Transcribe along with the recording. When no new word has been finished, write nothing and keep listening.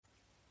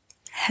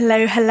Hello,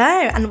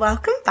 and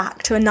welcome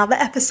back to another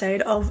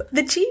episode of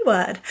The G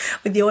Word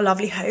with your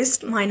lovely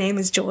host. My name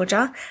is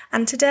Georgia,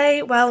 and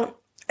today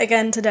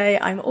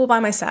I'm all by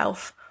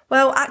myself.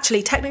 Well,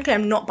 actually, technically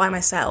I'm not by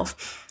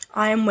myself.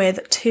 I am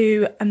with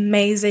two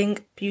amazing,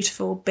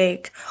 beautiful,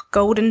 big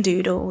golden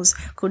doodles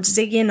called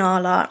Ziggy and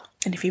Nala.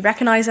 And if you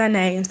recognise their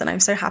names, then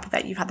I'm so happy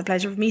that you've had the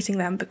pleasure of meeting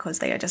them because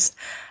they are just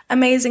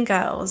amazing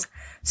girls.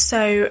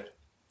 So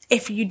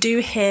if you do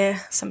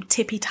hear some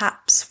tippy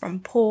taps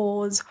from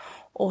paws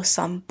or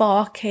some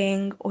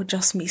barking or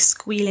just me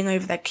squealing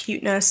over their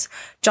cuteness,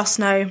 just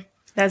know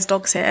there's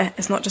dogs here.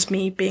 It's not just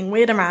me being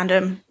weird and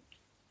random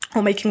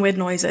or making weird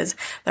noises.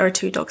 There are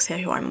two dogs here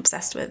who I'm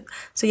obsessed with.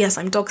 So yes,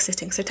 I'm dog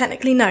sitting. So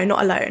technically, no,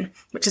 not alone,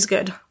 which is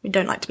good. We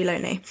don't like to be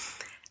lonely.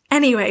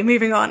 Anyway,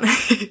 moving on.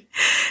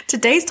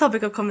 Today's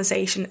topic of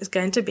conversation is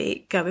going to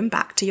be going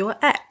back to your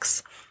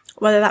ex.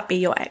 Whether that be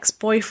your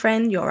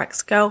ex-boyfriend, your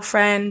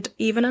ex-girlfriend,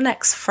 even an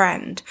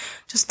ex-friend.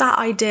 Just that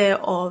idea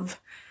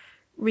of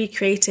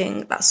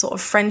recreating that sort of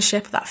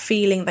friendship, that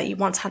feeling that you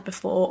once had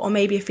before, or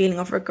maybe a feeling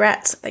of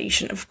regret that you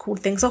shouldn't have called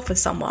things off with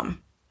someone.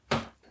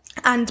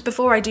 And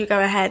before I do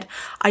go ahead,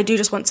 I do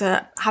just want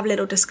to have a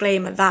little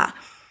disclaimer that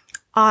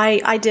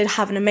I did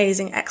have an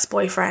amazing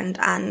ex-boyfriend,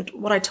 and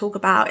what I talk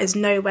about is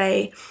no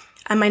way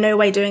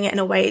doing it in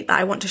a way that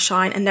I want to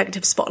shine a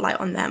negative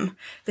spotlight on them.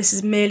 This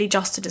is merely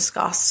just to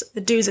discuss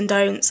the do's and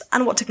don'ts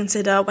and what to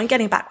consider when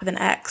getting back with an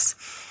ex.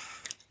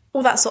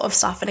 All that sort of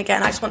stuff. And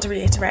again, I just want to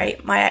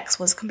reiterate, my ex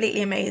was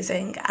completely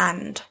amazing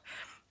and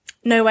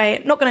no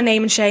way, not going to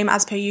name and shame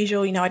as per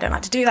usual. You know, I don't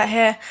like to do that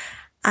here.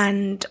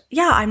 And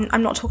yeah,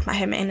 I'm not talking about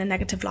him in a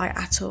negative light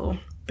at all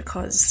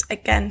because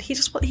again,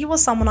 he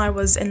was someone I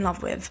was in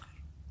love with.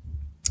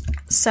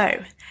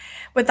 So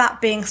with that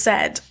being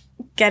said,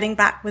 getting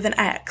back with an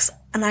ex,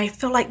 and I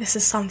feel like this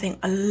is something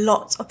a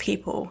lot of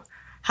people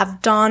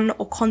have done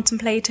or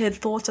contemplated,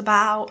 thought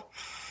about,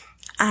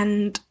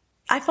 and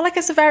I feel like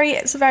it's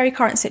a very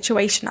current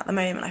situation at the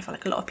moment. I feel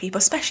like a lot of people,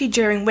 especially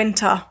during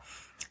winter,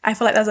 I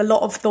feel like there's a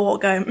lot of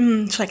thought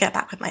going, should I get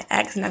back with my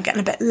ex? And I'm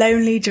getting a bit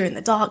lonely during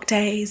the dark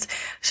days.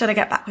 Should I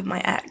get back with my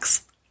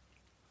ex?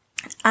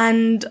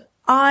 And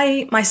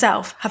I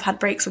myself have had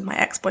breaks with my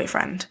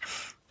ex-boyfriend.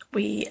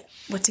 We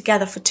were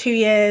together for 2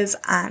 years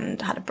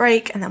and had a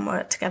break, and then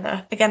we're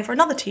together again for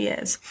another 2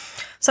 years.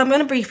 So I'm going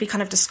to briefly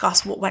kind of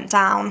discuss what went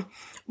down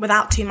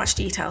without too much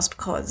details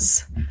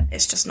because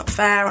it's just not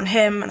fair on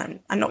him, and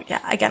I'm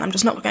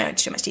just not going to go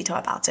into too much detail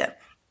about it.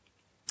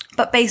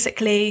 But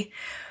basically,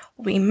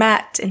 we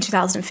met in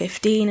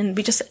 2015 and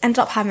we just ended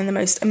up having the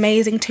most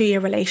amazing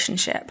 2-year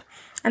relationship.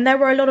 And there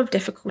were a lot of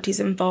difficulties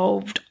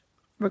involved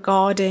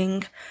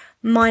regarding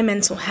my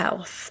mental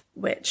health,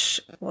 which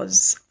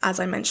was, as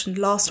I mentioned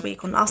last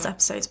week on last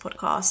episode's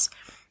podcast,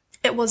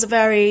 it was a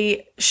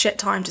very shit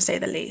time to say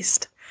the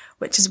least,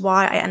 which is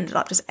why I ended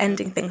up just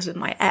ending things with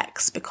my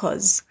ex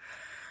because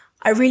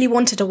I really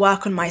wanted to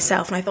work on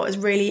myself, and I thought it was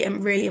really,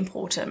 really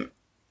important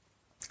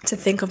to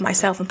think of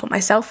myself and put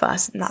myself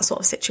first in that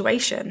sort of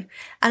situation.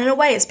 And in a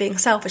way it's being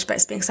selfish, but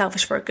it's being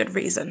selfish for a good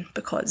reason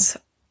because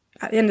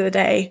at the end of the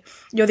day,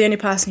 you're the only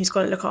person who's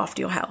got to look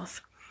after your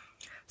health.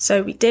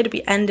 So we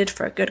ended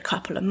for a good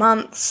couple of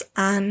months,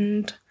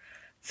 and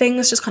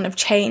things just kind of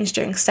changed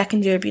during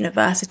second year of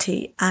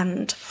university,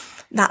 and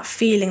that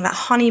feeling, that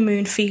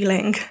honeymoon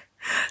feeling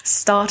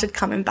started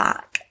coming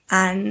back,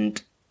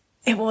 and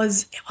it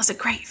was a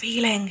great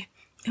feeling.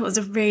 It was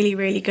a really,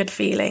 really good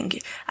feeling.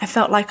 I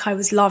felt like I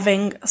was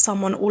loving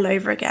someone all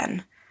over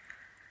again.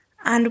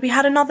 And we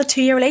had another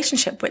 2-year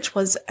relationship, which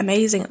was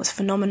amazing. It was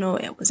phenomenal.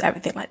 It was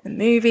everything like the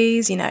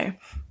movies, you know.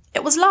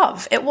 It was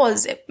love.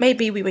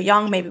 Maybe we were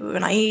young, maybe we were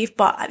naive,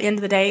 but at the end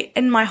of the day,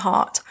 in my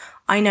heart,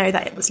 I know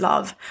that it was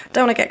love.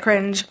 Don't want to get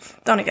cringe,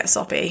 don't want to get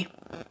soppy,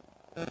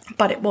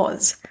 but it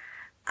was.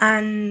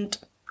 And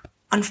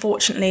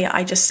unfortunately,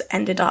 I just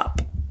ended up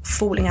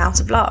falling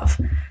out of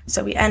love.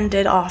 So we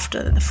ended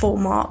after the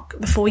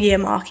 4-year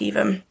mark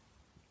even.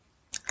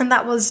 And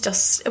it was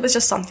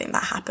just something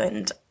that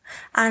happened.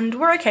 And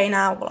we're okay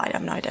now. Well, I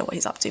have no idea what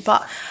he's up to,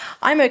 but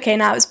I'm okay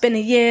now. It's been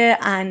a year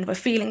and we're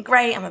feeling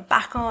great and we're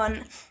back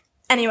on.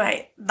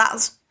 Anyway,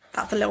 that's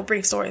a little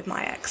brief story of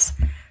my ex.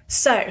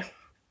 So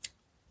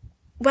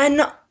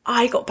when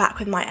I got back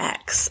with my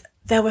ex,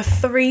 there were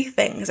 3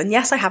 things, and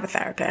yes, I have a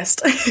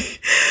therapist,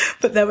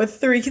 but there were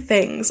 3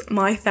 things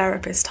my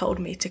therapist told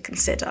me to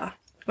consider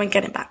when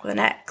getting back with an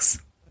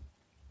ex.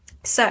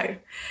 So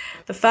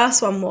the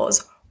first one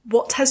was,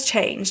 what has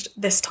changed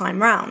this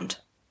time round?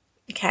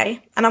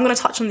 Okay, and I'm going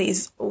to touch on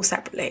these all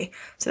separately.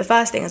 So the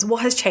first thing is,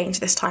 what has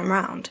changed this time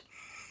round?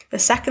 The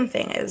second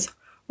thing is,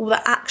 will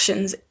the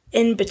actions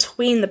in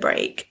between the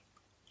break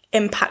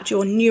impact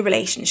your new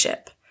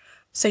relationship?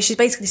 So she's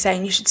basically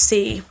saying you should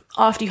see,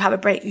 after you have a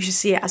break, you should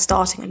see it as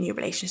starting a new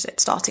relationship,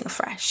 starting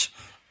afresh.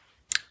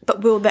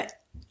 But will the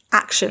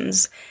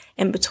actions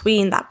in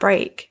between that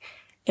break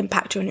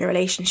impact your new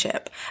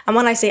relationship? And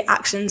when I say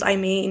actions, I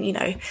mean, you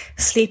know,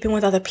 sleeping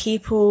with other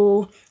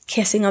people,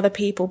 kissing other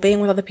people,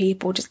 being with other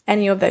people, just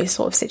any of those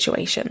sort of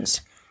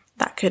situations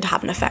that could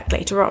have an effect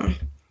later on.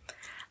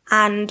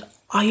 And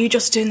are you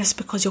just doing this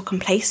because you're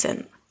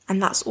complacent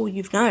and that's all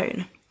you've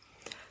known?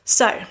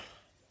 So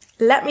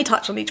let me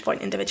touch on each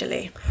point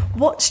individually.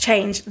 What's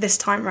changed this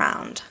time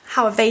round?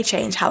 How have they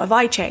changed? How have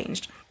I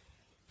changed?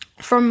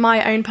 From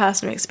my own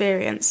personal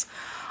experience,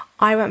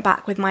 I went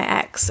back with my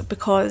ex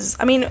because,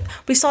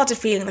 we started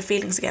feeling the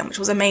feelings again, which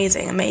was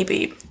amazing. And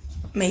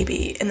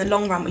maybe in the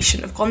long run we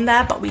shouldn't have gone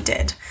there, but we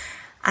did.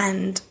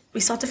 And we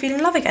started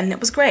feeling love again and it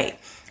was great.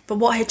 But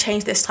what had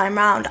changed this time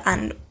round,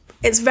 and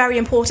it's very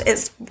important,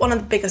 it's one of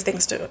the biggest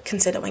things to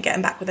consider when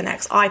getting back with an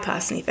ex, I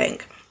personally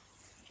think.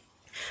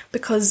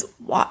 Because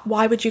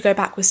why would you go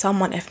back with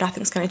someone if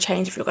nothing's going to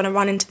change, if you're going to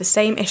run into the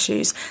same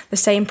issues, the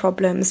same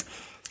problems?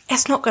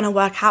 It's not going to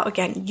work out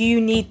again.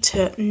 You need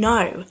to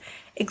know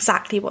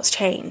exactly what's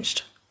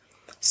changed.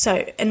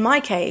 So in my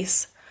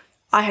case,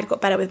 I had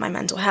got better with my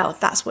mental health.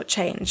 That's what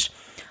changed.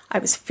 I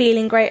was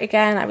feeling great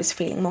again. I was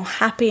feeling more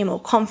happy, more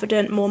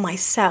confident, more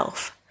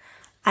myself.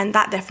 And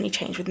that definitely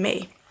changed with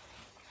me.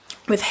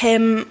 With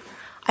him,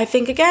 I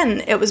think,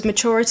 again, it was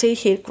maturity.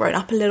 He'd grown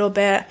up a little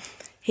bit.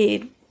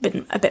 He'd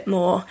been a bit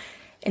more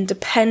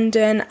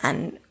independent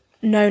and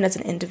known as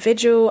an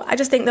individual. I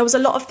just think there was a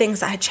lot of things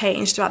that had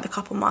changed throughout the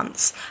couple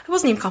months. It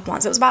wasn't even a couple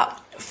months. It was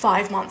about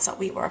 5 months that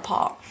we were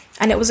apart.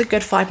 And it was a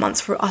good 5 months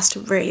for us to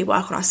really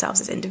work on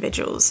ourselves as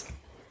individuals.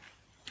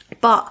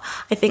 But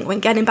I think when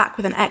getting back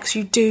with an ex,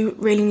 you do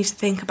really need to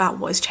think about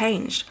what has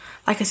changed.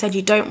 Like I said,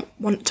 you don't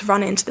want to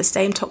run into the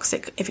same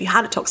toxic, if you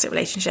had a toxic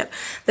relationship,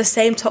 the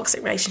same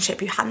toxic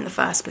relationship you had in the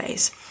first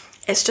place.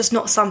 It's just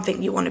not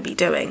something you want to be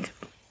doing.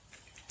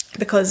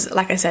 Because,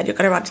 like I said, you're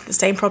going to run into the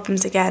same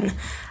problems again.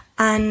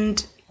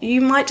 And you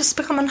might just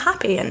become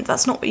unhappy, and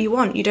that's not what you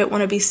want. You don't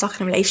want to be stuck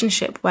in a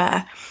relationship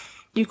where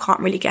you can't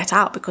really get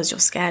out because you're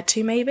scared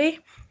to, maybe.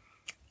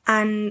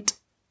 And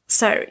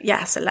so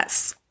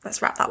let's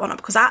wrap that one up,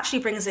 because that actually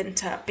brings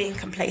into being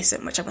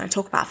complacent, which I'm going to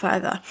talk about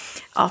further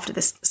after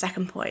this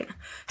second point.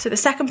 So the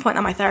second point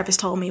that my therapist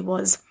told me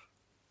was,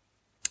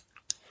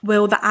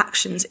 will the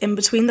actions in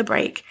between the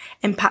break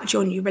impact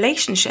your new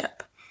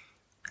relationship?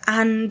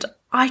 And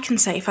I can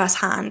say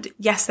firsthand,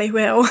 yes, they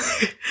will.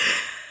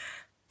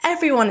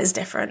 Everyone is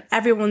different.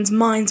 Everyone's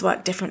minds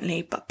work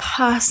differently. But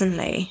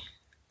personally,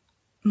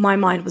 my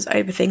mind was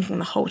overthinking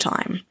the whole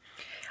time.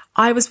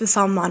 I was with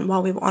someone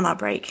while we were on our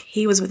break.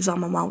 He was with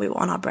someone while we were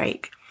on our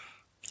break.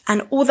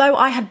 And although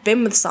I had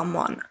been with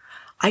someone,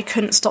 I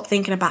couldn't stop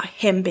thinking about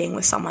him being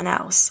with someone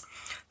else.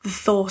 The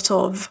thought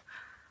of,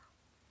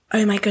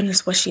 oh my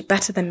goodness, was she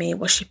better than me?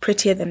 Was she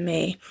prettier than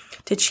me?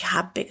 Did she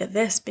have bigger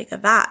this, bigger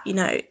that?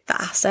 The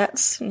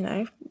assets,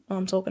 what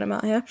I'm talking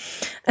about here.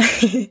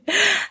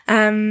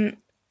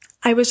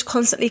 I was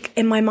constantly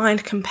in my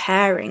mind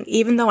comparing.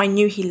 Even though I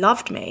knew he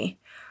loved me,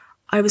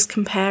 I was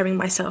comparing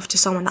myself to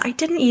someone that I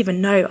didn't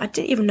even know. I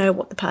didn't even know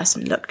what the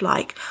person looked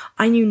like.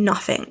 I knew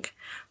nothing,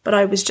 but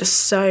I was just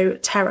so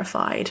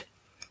terrified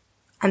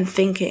and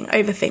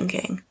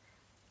overthinking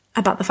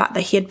about the fact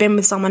that he had been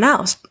with someone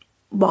else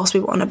whilst we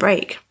were on a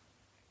break.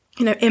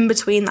 In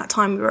between that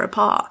time we were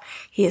apart,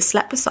 he has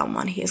slept with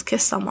someone, he has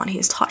kissed someone, he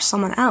has touched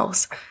someone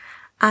else.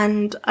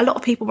 And a lot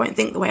of people won't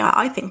think the way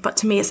I think, but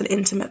to me it's an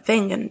intimate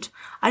thing. And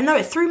I know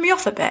it threw me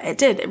off a bit. It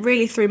did. It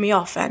really threw me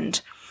off.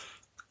 And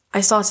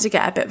I started to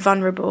get a bit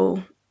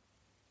vulnerable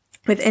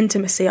with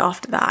intimacy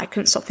after that. I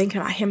couldn't stop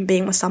thinking about him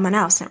being with someone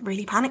else, and it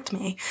really panicked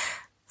me.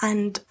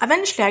 And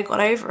eventually I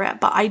got over it.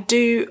 But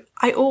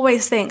I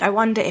always think, I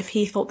wonder if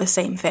he thought the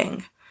same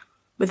thing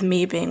with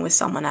me being with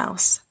someone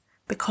else.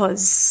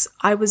 Because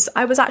I was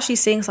actually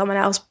seeing someone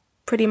else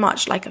pretty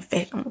much like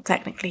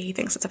technically he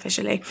thinks it's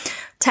officially,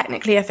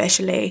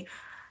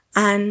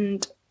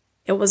 and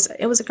it was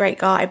a great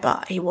guy,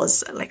 but he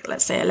was, like,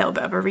 let's say, a little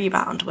bit of a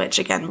rebound, which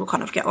again we'll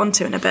kind of get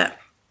onto in a bit.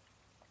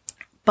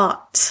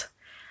 But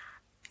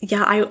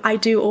yeah, I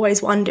do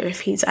always wonder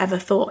if he's ever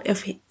thought,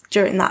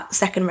 during that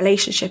second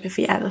relationship, if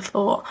he ever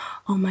thought,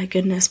 oh my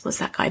goodness, was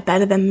that guy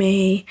better than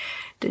me?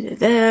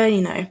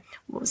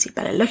 Was he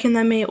better looking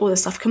than me? All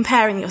this stuff,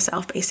 comparing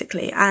yourself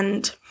basically.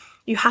 And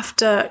you have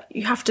to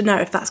know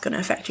if that's going to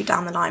affect you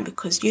down the line,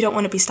 because you don't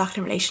want to be stuck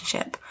in a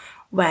relationship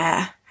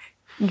where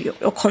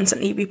you're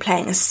constantly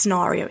replaying a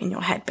scenario in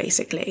your head,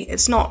 basically.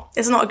 It's not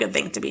a good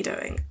thing to be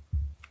doing.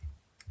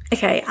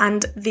 Okay,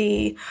 and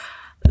the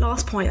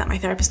last point that my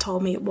therapist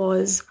told me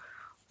was,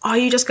 are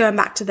you just going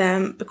back to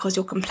them because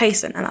you're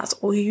complacent and that's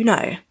all you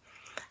know?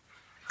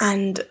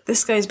 And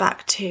this goes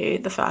back to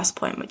the first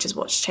point, which is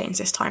what's changed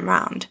this time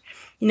round.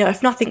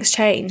 If nothing's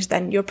changed,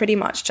 then you're pretty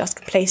much just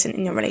complacent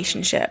in your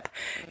relationship.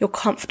 You're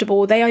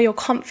comfortable. They are your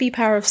comfy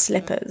pair of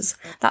slippers.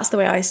 That's the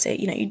way I see it.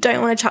 You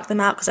don't want to chuck them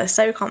out because they're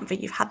so comfy.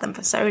 You've had them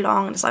for so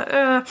long. And it's like,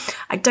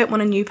 I don't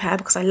want a new pair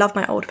because I love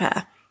my old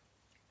pair.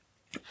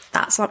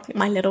 That's like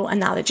my little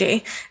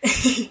analogy.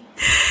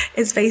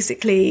 It's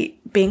basically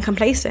being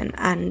complacent,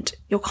 and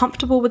you're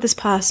comfortable with this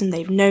person.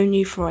 They've known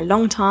you for a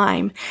long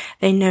time.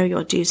 They know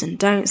your do's and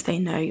don'ts. They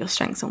know your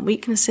strengths and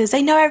weaknesses.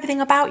 They know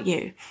everything about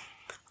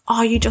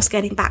Are you just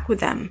getting back with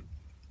them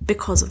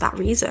because of that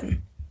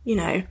reason?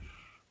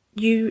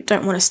 you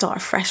don't want to start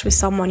afresh with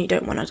someone. You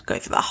don't want to go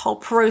through that whole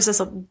process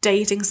of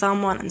dating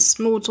someone and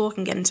small talk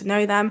and getting to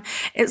know them.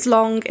 It's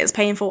long, it's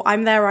painful.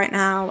 I'm there right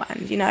now,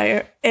 and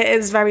it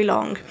is very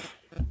long.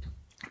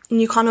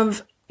 And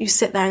you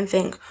sit there and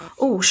think,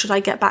 oh, should I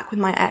get back with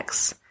my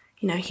ex?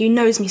 He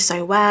knows me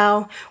so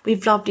well.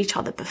 We've loved each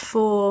other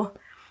before.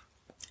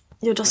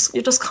 You're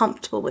just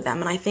comfortable with them.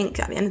 And I think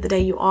at the end of the day,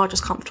 you are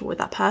just comfortable with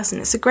that person.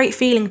 It's a great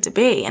feeling to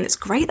be, and it's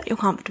great that you're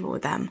comfortable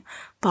with them,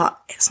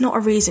 but it's not a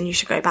reason you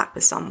should go back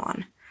with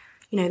someone.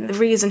 The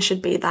reason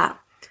should be that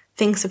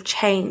things have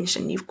changed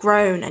and you've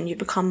grown and you've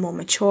become more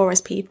mature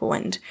as people,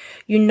 and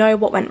you know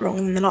what went wrong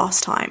in the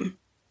last time.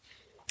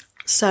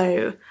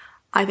 So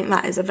I think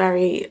that is a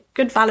very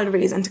good, valid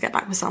reason to get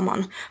back with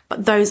someone.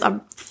 But those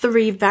are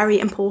 3 very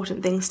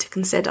important things to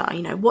consider.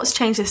 What's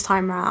changed this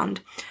time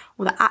around?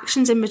 Will the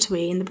actions in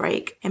between the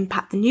break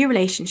impact the new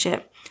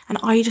relationship? And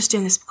are you just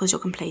doing this because you're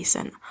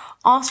complacent?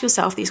 Ask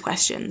yourself these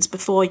questions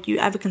before you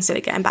ever consider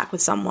getting back with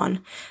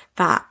someone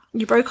that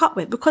you broke up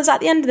with. Because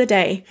at the end of the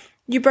day,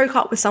 you broke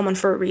up with someone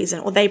for a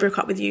reason, or they broke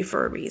up with you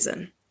for a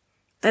reason.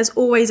 There's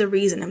always a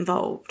reason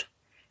involved.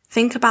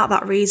 Think about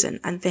that reason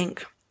and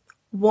think,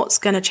 what's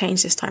going to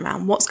change this time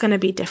around? What's going to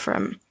be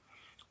different?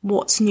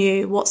 What's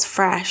new? What's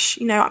fresh?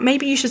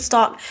 Maybe you should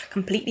start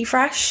completely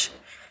fresh.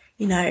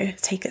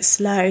 Take it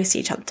slow,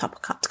 see each other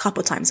a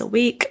couple times a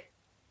week,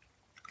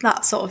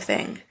 that sort of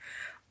thing.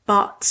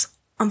 But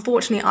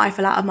unfortunately, I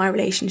fell out of my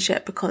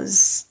relationship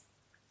because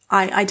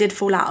I did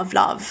fall out of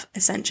love,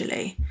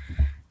 essentially.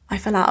 I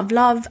fell out of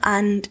love,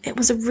 and it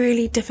was a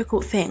really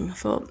difficult thing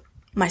for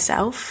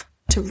myself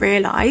to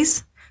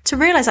realise. To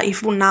realise that you've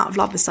fallen out of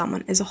love with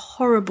someone is a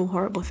horrible,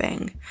 horrible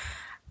thing.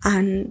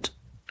 And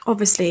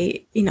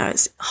obviously,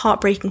 it's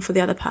heartbreaking for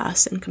the other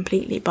person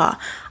completely. But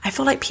I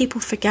feel like people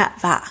forget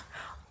that,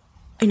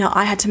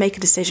 I had to make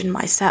a decision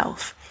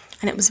myself.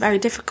 And it was very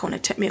difficult.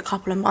 It took me a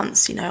couple of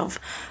months, of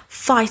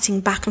fighting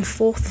back and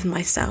forth with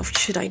myself.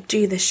 Should I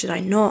do this? Should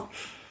I not?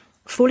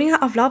 Falling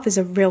out of love is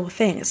a real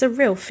thing. It's a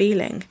real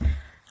feeling.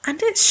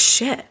 And it's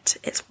shit.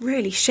 It's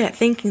really shit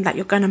thinking that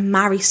you're going to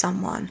marry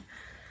someone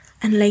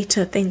and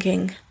later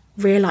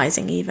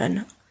realising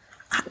even,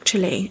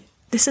 actually,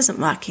 this isn't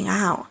working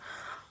out.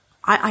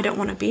 I don't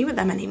want to be with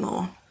them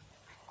anymore.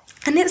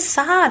 And it's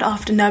sad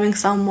after knowing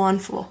someone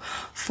for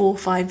 4 or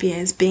 5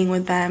 years, being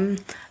with them,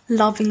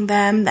 loving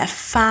them, their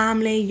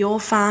family, your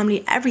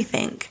family,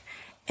 everything.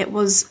 It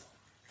was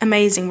an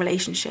amazing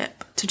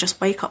relationship to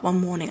just wake up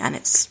one morning and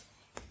it's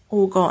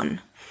all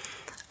gone.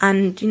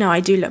 And,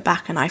 I do look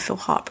back and I feel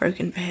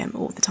heartbroken for him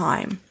all the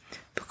time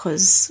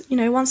because,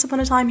 once upon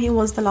a time he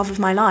was the love of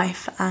my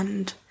life,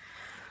 and,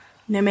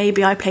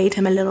 maybe I played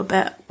him a little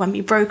bit when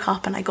we broke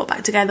up and I got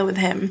back together with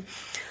him.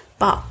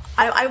 But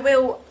I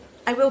will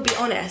be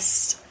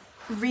honest,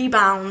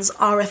 rebounds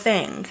are a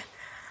thing.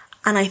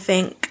 And I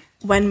think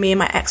when me and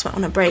my ex went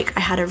on a break, I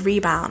had a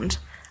rebound,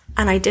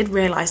 and I did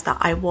realise that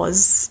I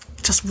was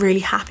just really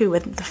happy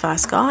with the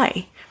first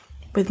guy,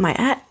 with my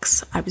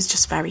ex. I was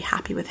just very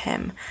happy with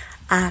him.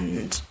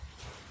 And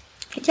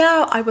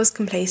yeah, I was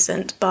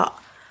complacent, but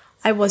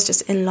I was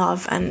just in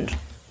love and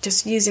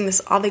just using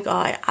this other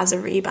guy as a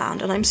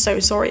rebound. And I'm so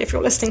sorry if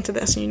you're listening to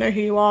this and you know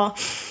who you are,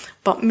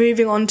 but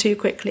moving on too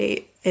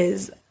quickly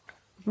is a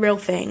real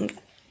thing.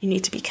 You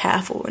need to be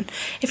careful. And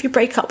if you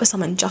break up with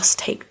someone, just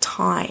take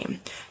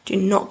time. Do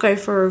not go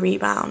for a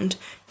rebound.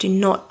 Do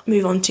not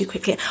move on too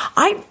quickly.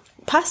 I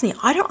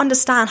don't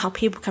understand how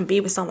people can be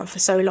with someone for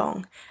so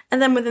long,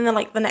 and then within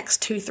the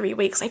next 2-3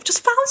 weeks, they've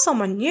just found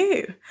someone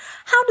new.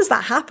 How does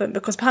that happen?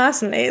 Because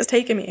personally, it's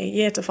taken me a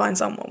year to find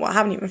someone. Well, I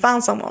haven't even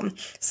found someone.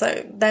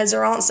 So there's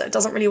your answer. It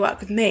doesn't really work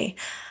with me.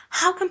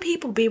 How can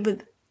people be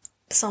with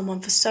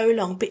someone for so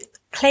long,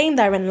 claim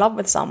they're in love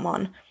with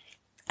someone,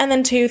 and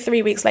then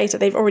 2-3 weeks later,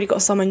 they've already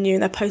got someone new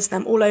and they're posting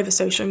them all over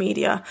social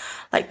media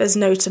like there's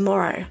no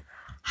tomorrow?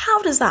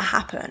 How does that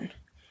happen?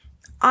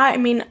 I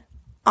mean,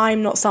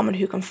 I'm not someone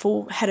who can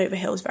fall head over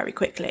heels very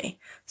quickly.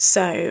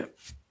 So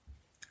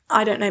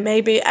I don't know,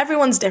 maybe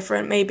everyone's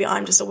different. Maybe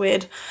I'm just a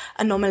weird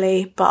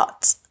anomaly,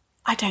 but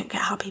I don't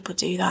get how people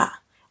do that.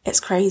 It's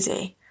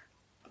crazy.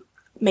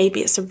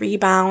 Maybe it's a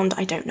rebound.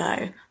 I don't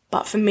know.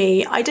 But for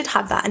me, I did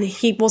have that, and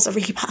he was a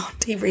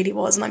rebound. He really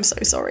was. And I'm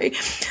so sorry.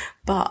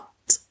 But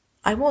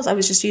I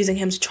was just using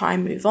him to try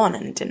and move on,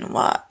 and it didn't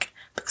work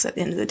because at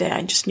the end of the day,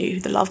 I just knew who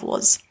the love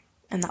was,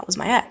 and that was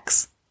my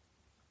ex.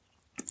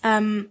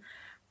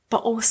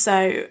 But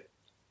also,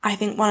 I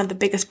think one of the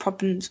biggest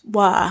problems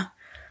were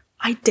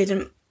I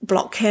didn't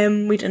block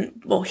him.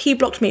 He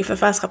blocked me for the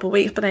first couple of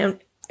weeks, but then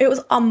it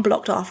was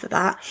unblocked after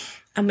that.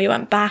 And we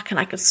went back and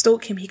I could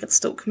stalk him, he could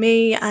stalk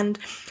me. And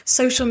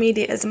social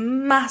media is a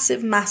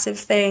massive, massive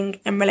thing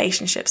in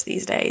relationships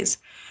these days.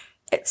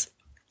 It's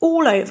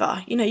all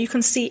over. You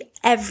can see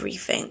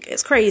everything.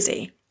 It's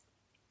crazy.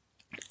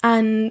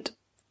 And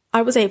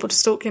I was able to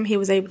stalk him, he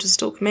was able to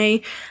stalk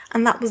me,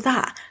 and that was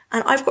that.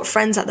 And I've got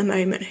friends at the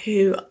moment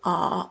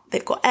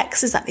they've got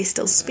exes that they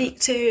still speak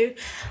to,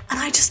 and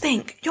I just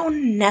think, you're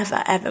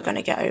never, ever going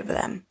to get over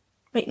them.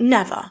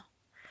 Never.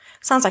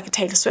 sounds like a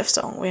Taylor Swift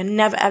song, we're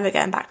never ever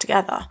getting back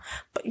together.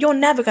 But you're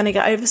never going to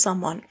get over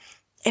someone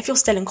if you're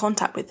still in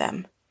contact with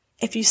them,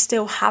 if you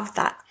still have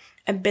that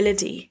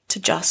ability to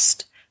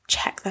just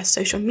check their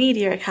social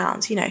media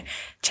accounts,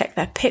 check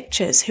their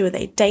pictures. Who are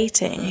they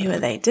dating? Who are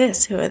they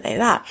this? Who are they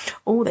that?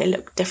 Oh, they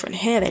look different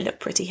here. They look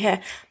pretty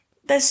here.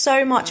 There's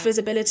so much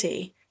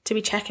visibility to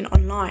be checking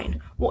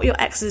online. What your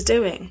ex is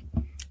doing,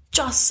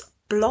 just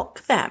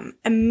block them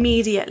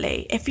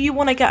immediately. If you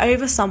want to get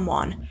over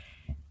someone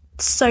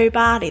so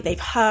badly, they've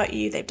hurt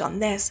you, they've done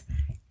this,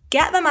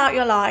 get them out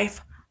your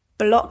life,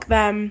 block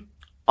them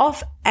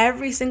off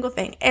every single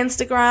thing.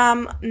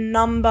 Instagram,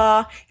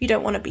 number, you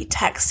don't want to be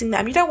texting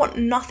them, you don't want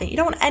nothing, you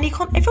don't want any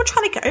if you're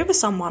trying to get over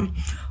someone,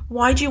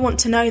 why do you want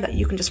to know that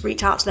you can just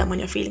reach out to them when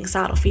you're feeling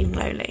sad or feeling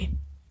lonely?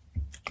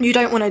 You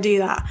don't want to do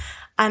that.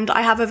 And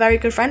I have a very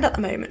good friend at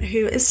the moment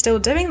who is still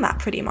doing that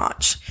pretty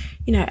much.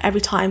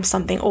 Every time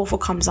something awful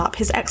comes up,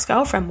 his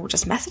ex-girlfriend will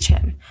just message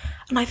him.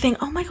 And I think,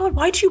 oh my God,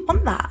 why do you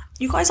want that?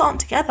 You guys aren't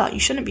together. You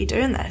shouldn't be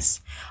doing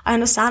this. I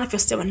understand if you're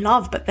still in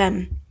love, but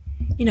then,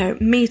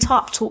 meet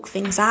up, talk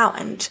things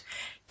out and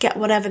get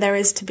whatever there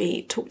is to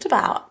be talked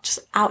about just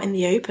out in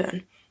the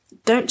open.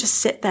 Don't just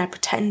sit there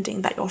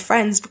pretending that you're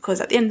friends, because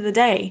at the end of the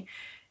day,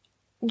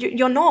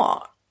 you're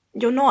not.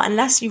 You're not,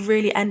 unless you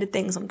really ended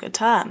things on good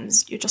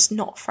terms. You're just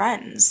not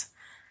friends.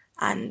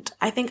 And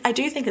I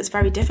do think it's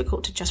very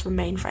difficult to just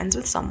remain friends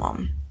with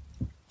someone.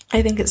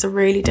 I think it's a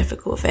really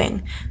difficult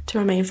thing to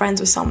remain friends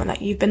with someone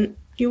that you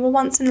were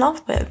once in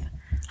love with.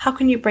 How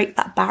can you break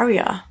that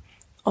barrier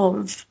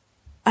of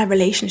a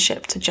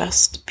relationship to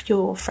just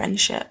pure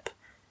friendship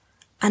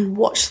and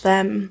watch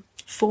them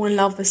fall in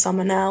love with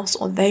someone else,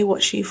 or they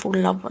watch you fall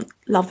in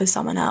love with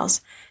someone else?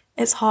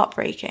 It's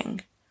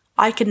heartbreaking.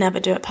 I could never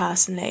do it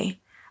personally.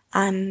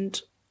 And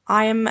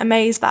I am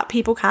amazed that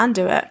people can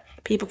do it.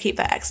 People keep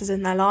their exes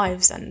in their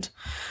lives, and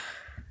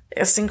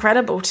it's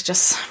incredible to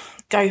just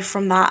go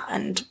from that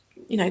and,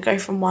 go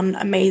from one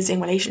amazing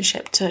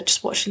relationship to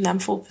just watching them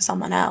fall for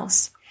someone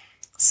else.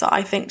 So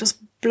I think just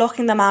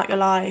blocking them out your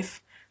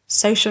life,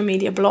 social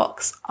media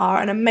blocks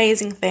are an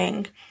amazing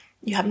thing.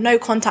 You have no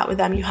contact with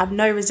them. You have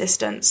no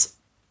resistance.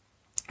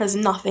 There's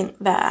nothing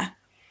there.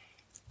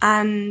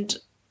 And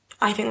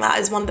I think that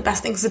is one of the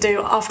best things to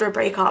do after a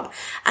breakup.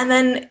 And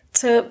then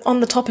on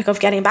the topic of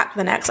getting back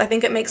with an ex, I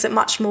think it makes it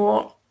much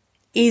more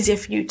easier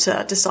for you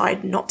to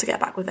decide not to get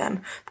back with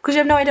them, because you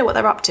have no idea what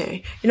they're up to.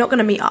 You're not going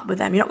to meet up with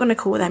them. You're not going to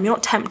call them. You're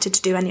not tempted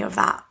to do any of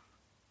that.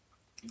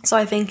 So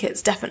I think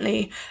it's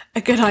definitely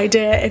a good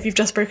idea, if you've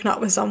just broken up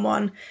with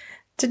someone,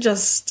 to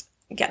just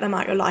get them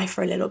out your life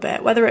for a little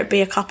bit, whether it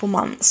be a couple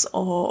months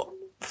or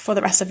for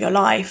the rest of your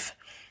life.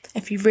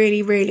 If you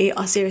really, really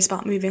are serious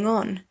about moving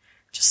on,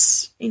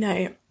 just,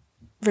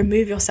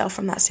 remove yourself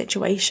from that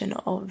situation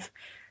of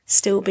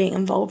still being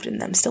involved in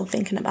them, still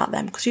thinking about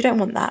them, because you don't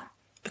want that,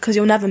 because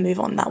you'll never move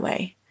on that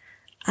way.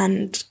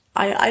 And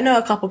I know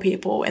a couple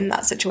people in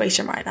that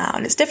situation right now,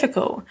 and it's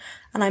difficult,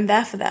 and I'm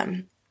there for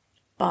them.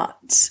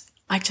 But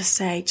I just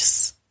say,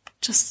 just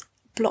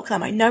block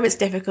them. I know it's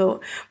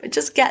difficult, but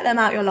just get them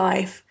out your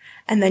life,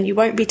 and then you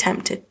won't be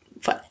tempted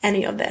for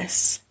any of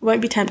this. You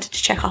won't be tempted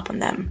to check up on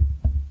them.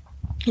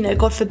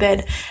 God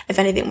forbid, if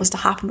anything was to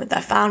happen with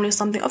their family or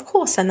something, of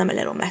course, send them a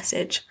little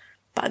message.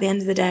 But at the end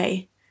of the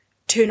day,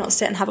 do not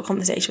sit and have a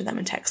conversation with them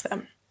and text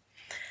them.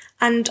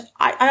 And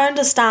I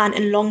understand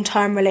in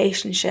long-term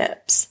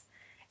relationships,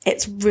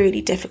 it's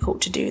really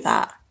difficult to do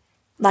that.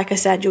 Like I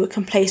said, you were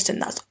complacent.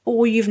 That's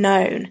all you've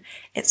known.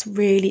 It's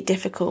really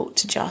difficult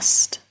to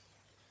just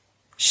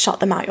shut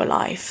them out your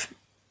life.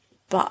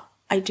 But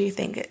I do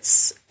think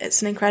it's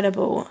an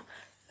incredible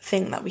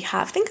thing that we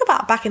have. Think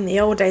about back in the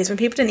old days when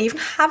people didn't even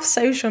have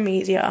social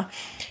media.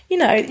 You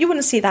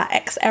wouldn't see that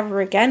ex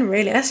ever again,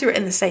 really, unless you were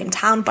in the same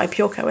town by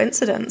pure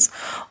coincidence,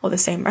 or the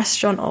same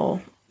restaurant,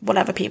 or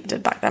whatever people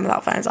did back then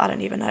without phones. I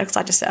don't even know, because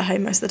I just sit at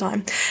home most of the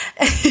time.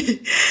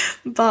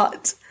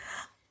 But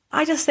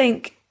I just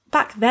think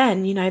back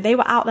then, they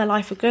were out their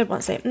life for good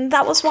and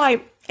that was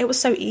why it was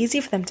so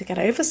easy for them to get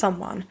over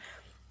someone.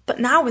 But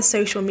now with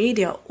social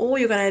media, all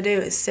you're going to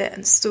do is sit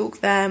and stalk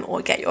them,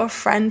 or get your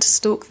friend to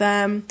stalk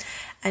them.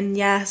 And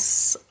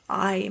yes,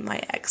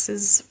 my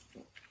ex's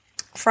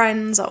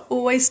friends are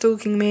always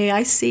stalking me.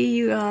 I see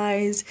you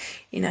guys,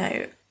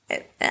 it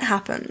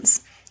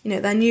happens.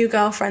 Their new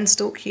girlfriend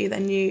stalk you, their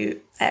new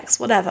ex,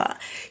 whatever.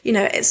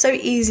 It's so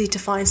easy to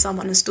find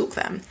someone and stalk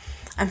them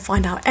and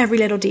find out every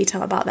little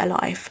detail about their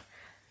life.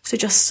 So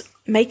just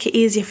make it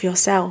easier for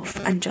yourself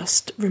and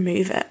just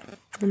remove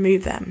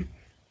them.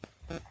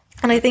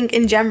 And I think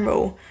in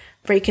general,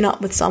 breaking up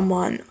with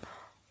someone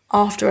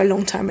after a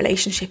long-term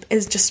relationship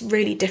is just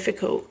really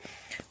difficult,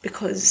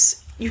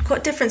 because you've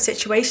got different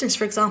situations.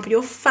 For example,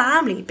 your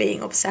family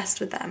being obsessed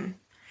with them,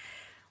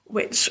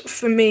 which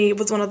for me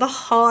was one of the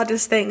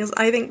hardest things.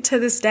 I think to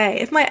this day,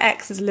 if my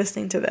ex is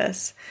listening to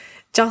this,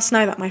 just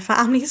know that my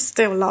family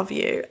still love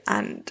you,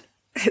 and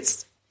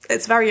it's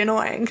very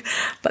annoying,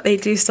 but they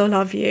do still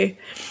love you.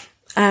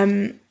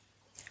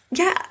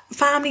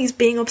 Families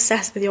being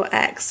obsessed with your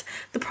ex.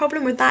 The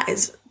problem with that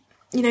is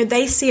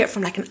they see it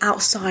from like an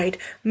outside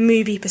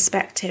movie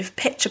perspective,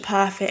 picture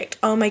perfect.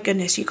 Oh my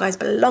goodness, you guys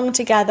belong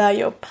together.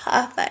 You're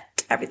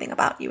perfect. Everything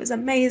about you is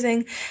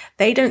amazing.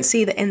 They don't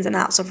see the ins and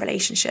outs of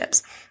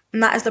relationships.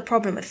 And that is the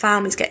problem with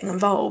families getting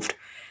involved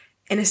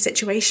in a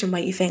situation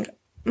where you think,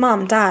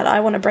 Mum, Dad, I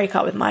want to break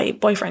up with my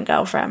boyfriend,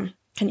 girlfriend.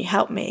 Can you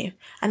help me?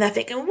 And they're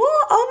thinking,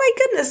 what? Oh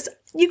my goodness,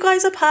 you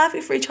guys are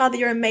perfect for each other.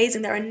 You're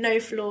amazing. There are no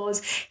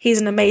flaws.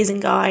 He's an amazing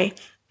guy.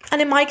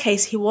 And in my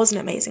case, he was an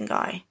amazing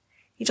guy.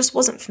 He just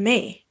wasn't for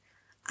me.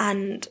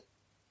 And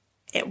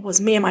it was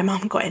me and my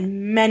mum got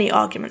in many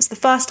arguments. The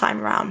first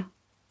time around,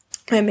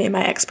 when me and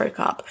my ex broke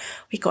up,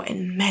 we got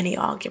in many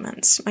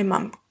arguments. My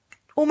mum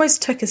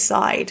almost took his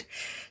side,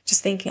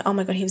 just thinking, oh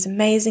my God, he was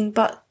amazing.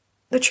 But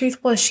the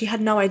truth was she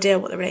had no idea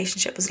what the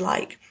relationship was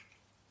like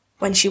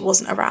when she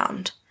wasn't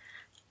around.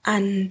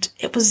 And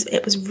it was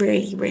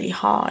really, really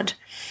hard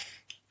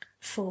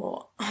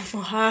for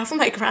her, for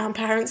my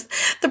grandparents.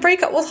 The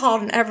breakup was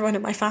hard on everyone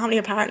in my family,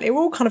 apparently.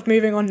 We're all kind of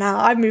moving on now.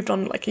 I moved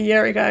on like a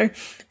year ago,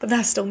 but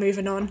they're still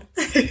moving on.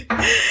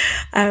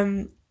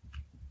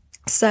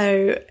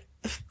 So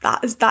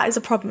that is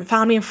a problem.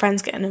 Family and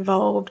friends getting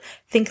involved,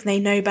 thinking they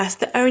know best.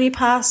 The only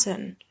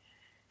person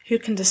who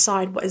can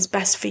decide what is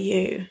best for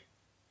you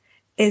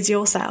is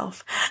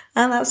yourself.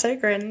 And that's so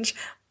cringe.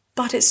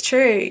 But it's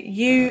true.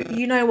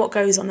 You know what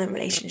goes on in a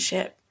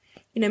relationship.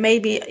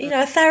 Maybe,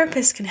 a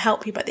therapist can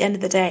help you, but at the end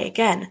of the day,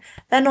 again,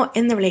 they're not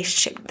in the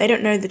relationship. They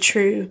don't know the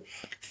true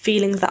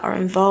feelings that are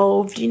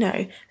involved. They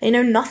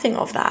know nothing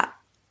of that.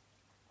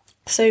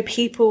 So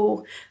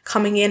people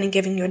coming in and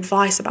giving you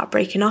advice about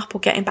breaking up or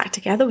getting back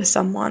together with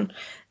someone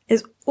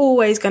is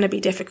always going to be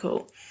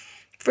difficult.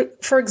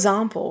 For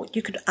example,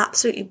 you could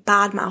absolutely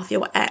badmouth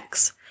your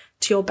ex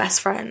to your best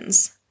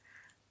friends.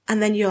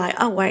 And then you're like,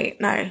 oh,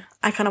 wait, no,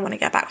 I kind of want to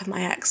get back with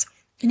my ex.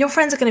 And your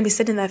friends are going to be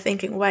sitting there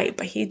thinking, wait,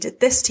 but he did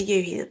this to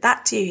you, he did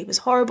that to you, he was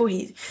horrible,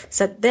 he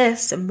said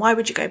this, and why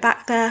would you go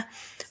back there?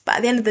 But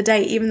at the end of the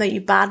day, even though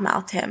you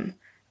badmouthed him,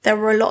 there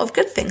were a lot of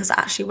good things that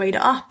actually weighed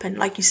it up. And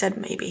like you said,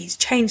 maybe he's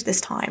changed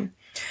this time.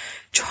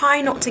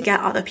 Try not to get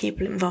other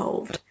people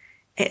involved.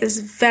 It is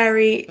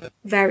very,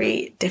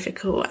 very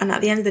difficult. And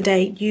at the end of the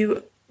day,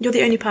 you're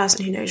the only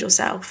person who knows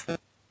yourself.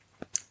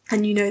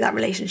 And you know that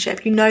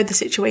relationship. You know the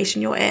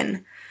situation you're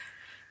in.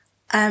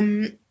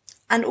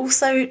 And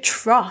also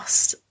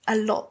trust, a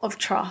lot of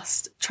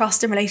trust.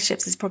 Trust in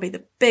relationships is probably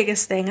the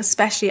biggest thing,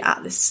 especially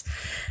at this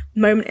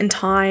moment in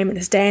time, in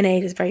this day and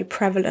age, is very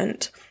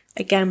prevalent.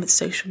 Again, with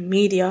social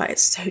media,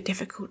 it's so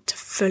difficult to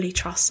fully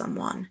trust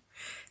someone.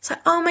 It's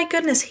like, oh my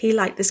goodness, he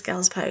liked this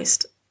girl's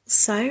post.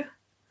 So,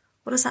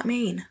 what does that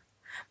mean?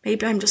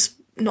 Maybe I'm just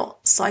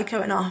not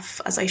psycho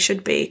enough as I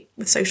should be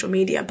with social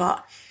media,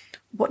 but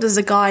what does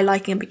a guy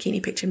liking a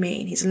bikini picture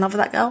mean? He's in love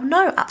with that girl?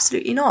 No,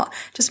 absolutely not.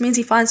 It just means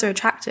he finds her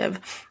attractive.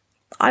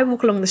 I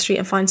walk along the street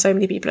and find so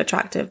many people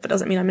attractive, but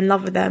doesn't mean I'm in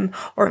love with them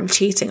or I'm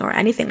cheating or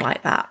anything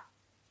like that.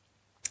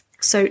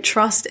 So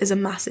trust is a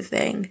massive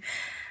thing.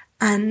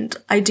 And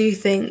I do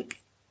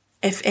think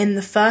if in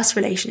the first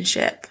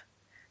relationship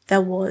there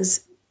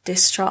was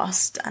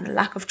distrust and a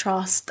lack of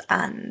trust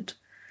and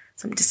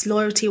some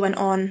disloyalty went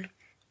on,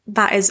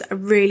 that is a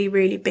really,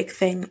 really big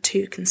thing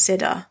to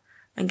consider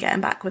when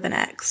getting back with an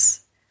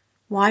ex.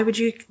 Why would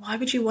you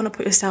want to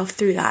put yourself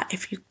through that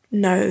if you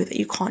know that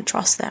you can't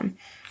trust them?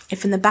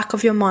 If in the back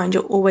of your mind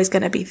you're always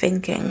going to be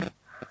thinking,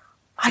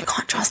 I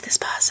can't trust this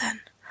person.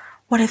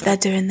 What if they're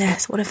doing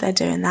this? What if they're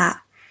doing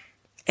that?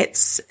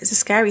 It's a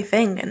scary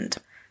thing, and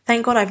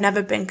thank God I've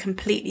never been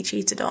completely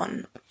cheated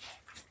on.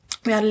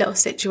 We had a little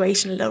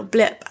situation, a little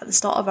blip at the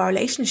start of our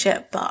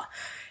relationship, but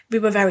we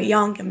were very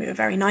young and we were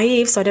very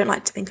naive, so I don't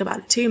like to think about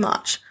it too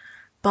much.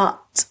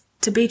 But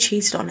to be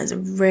cheated on is a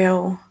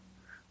real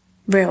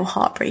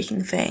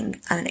heartbreaking thing,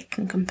 and it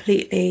can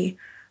completely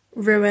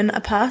ruin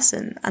a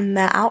person and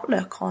their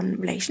outlook on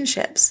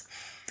relationships.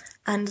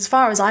 And as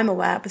far as I'm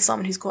aware, with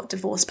someone who's got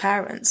divorced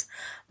parents,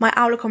 my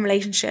outlook on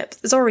relationships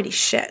is already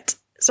shit.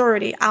 It's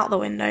already out the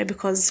window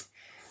because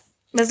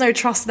there's no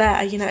trust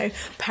there.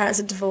 Parents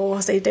are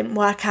divorced, they didn't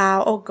work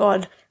out. Oh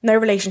God, no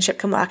relationship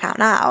can work out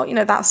now.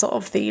 That sort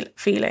of the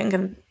feeling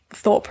and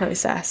thought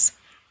process.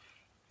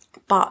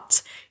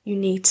 But you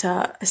need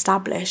to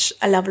establish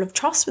a level of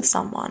trust with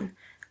someone.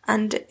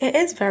 And it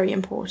is very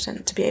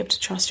important to be able to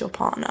trust your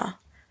partner.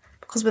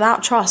 Because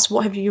without trust,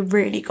 what have you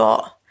really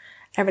got?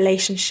 A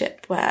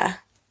relationship where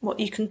what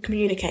you can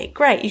communicate,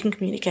 great, you can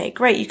communicate,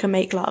 great, you can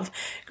make love,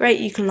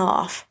 great, you can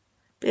laugh.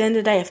 But at the end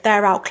of the day, if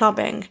they're out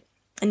clubbing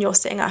and you're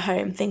sitting at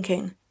home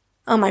thinking,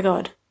 oh my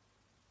God,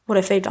 what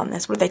if they've done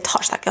this? What if they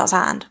touched that girl's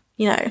hand?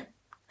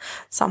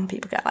 Some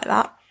people get like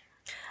that.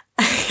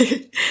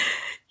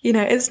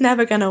 It's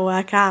never going to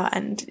work out,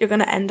 and you're going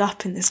to end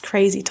up in this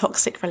crazy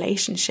toxic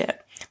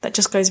relationship that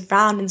just goes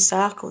round in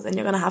circles, and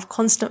you're going to have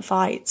constant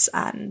fights,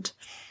 and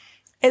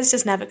it's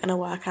just never going to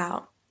work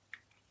out.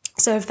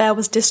 So if there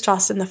was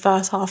distrust in the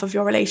first half of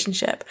your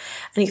relationship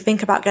and you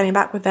think about getting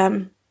back with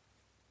them,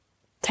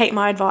 take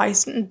my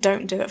advice and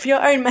don't do it. For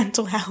your own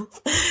mental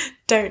health,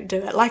 don't do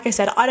it. Like I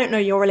said, I don't know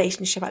your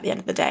relationship at the end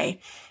of the day.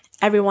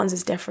 Everyone's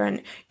is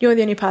different. You're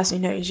the only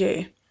person who knows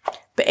you.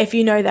 But if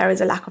you know there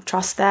is a lack of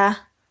trust there,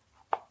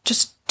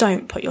 just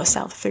don't put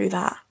yourself through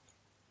that.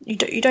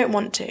 You don't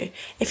want to.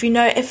 If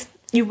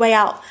you weigh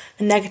out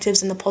the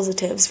negatives and the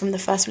positives from the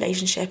first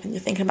relationship and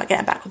you're thinking about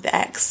getting back with the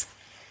ex,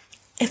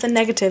 if the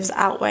negatives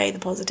outweigh the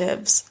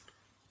positives,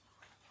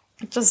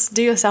 just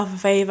do yourself a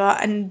favour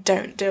and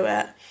don't do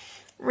it.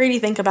 Really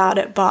think about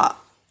it, but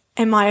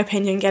in my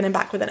opinion, getting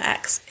back with an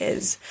ex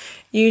is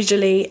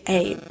usually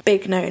a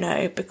big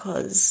no-no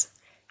because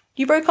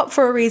you broke up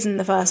for a reason in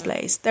the first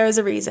place. There is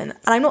a reason. And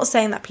I'm not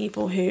saying that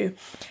people who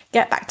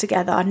get back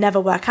together never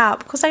work out,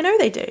 because I know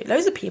they do.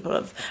 Loads of people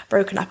have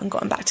broken up and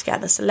gotten back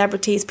together.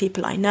 Celebrities,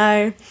 people I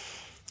know.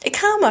 It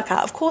can work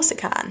out, of course it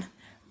can.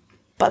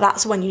 But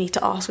that's when you need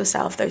to ask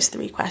yourself those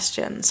 3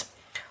 questions.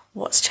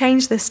 What's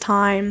changed this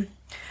time?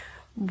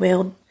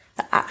 Will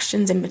the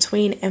actions in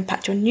between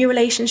impact your new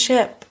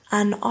relationship?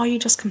 And are you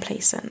just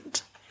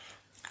complacent?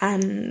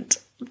 And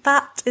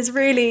that is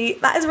really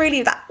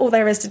all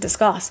there is to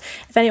discuss.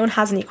 If anyone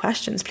has any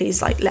questions,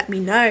 please let me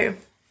know,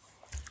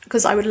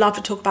 because I would love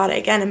to talk about it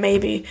again, and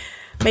maybe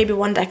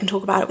one day I can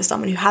talk about it with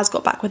someone who has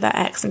got back with their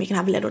ex and we can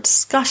have a little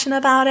discussion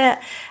about it.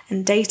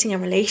 And dating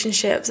and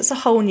relationships, it's a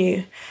whole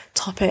new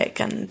topic,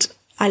 and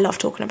I love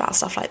talking about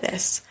stuff like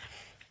this.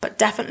 But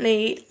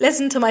definitely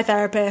listen to my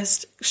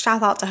therapist.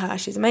 Shout out to her,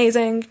 she's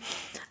amazing.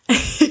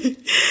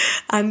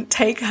 And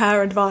take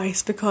her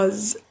advice,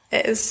 because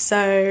it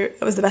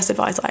was the best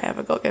advice I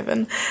ever got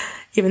given,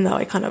 even though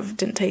I kind of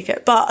didn't take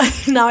it. But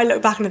now I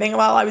look back and I think,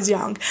 well, I was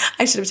young.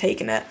 I should have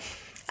taken it,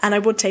 and I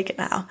would take it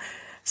now.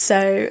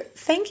 So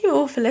thank you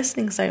all for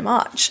listening so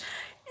much.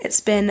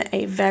 It's been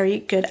a very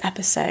good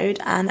episode,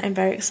 and I'm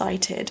very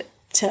excited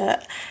to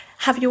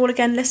have you all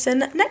again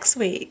listen next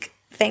week.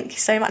 Thank you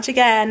so much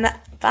again.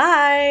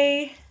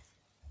 Bye.